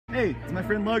Hey, it's my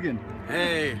friend Logan.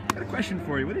 Hey. I got a question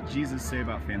for you. What did Jesus say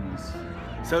about families?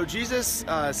 So Jesus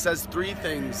says three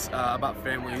things about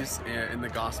families in the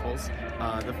Gospels.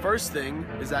 The first thing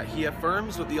is that he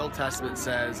affirms what the Old Testament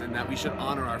says and that we should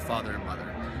honor our father and mother.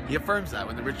 He affirms that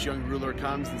when the rich young ruler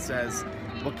comes and says,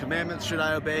 what commandments should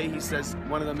I obey? He says,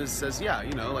 one of them says, yeah,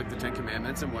 you know, like the 10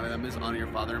 Commandments, and one of them is honor your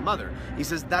father and mother. He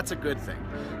says that's a good thing.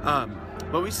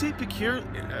 But we see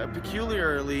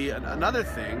peculiarly another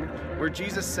thing where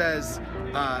Jesus says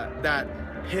that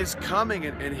his coming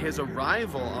and his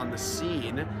arrival on the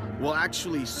scene will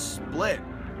actually split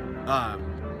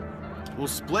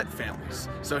families.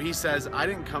 So he says, I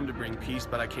didn't come to bring peace,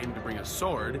 but I came to bring a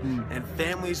sword, and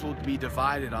families will be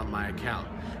divided on my account.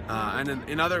 And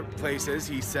in other places,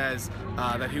 he says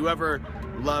that whoever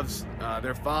loves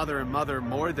their father and mother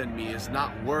more than me is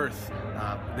not worth,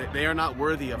 they are not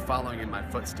worthy of following in my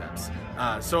footsteps.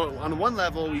 So on one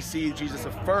level, we see Jesus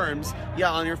affirms,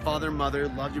 yeah, honor your father and mother,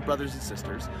 love your brothers and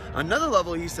sisters. Another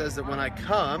level, he says that when I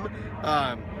come,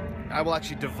 I will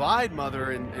actually divide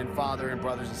mother and father and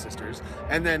brothers and sisters.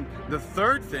 And then the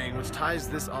third thing, which ties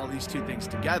all these two things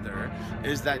together,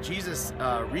 is that Jesus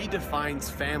redefines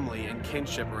family and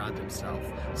kinship around himself.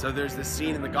 So there's this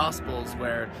scene in the Gospels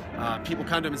where people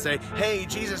come to him and say, hey,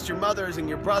 Jesus, your mothers and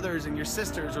your brothers and your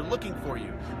sisters are looking for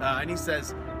you. And he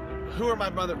says, where are my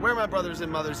brothers and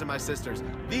mothers and my sisters?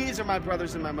 These are my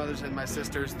brothers and my mothers and my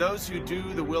sisters, those who do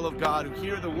the will of God, who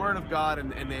hear the word of God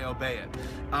and they obey it.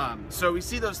 So we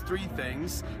see those three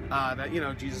things that,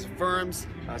 Jesus affirms,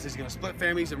 says he's going to split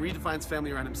families and redefines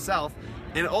family around himself.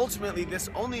 And ultimately, this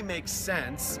only makes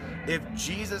sense if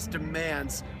Jesus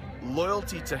demands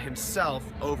loyalty to himself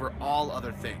over all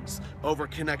other things, over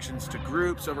connections to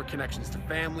groups, over connections to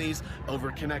families,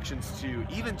 over connections to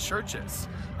even churches.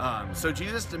 So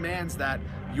Jesus demands that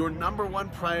your number one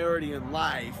priority in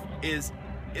life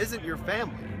isn't your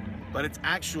family, but it's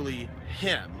actually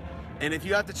him. And if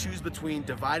you have to choose between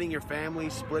dividing your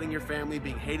family, splitting your family,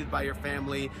 being hated by your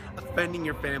family, offending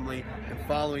your family, and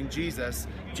following Jesus,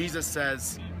 Jesus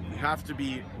says, you have to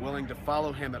be willing to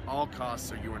follow him at all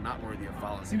costs, or you are not worthy of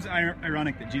following. Seems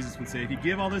ironic that Jesus would say, if you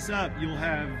give all this up, you'll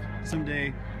have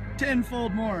someday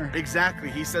tenfold more.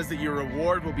 Exactly. He says that your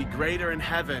reward will be greater in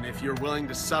heaven if you're willing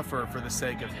to suffer for the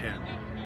sake of him.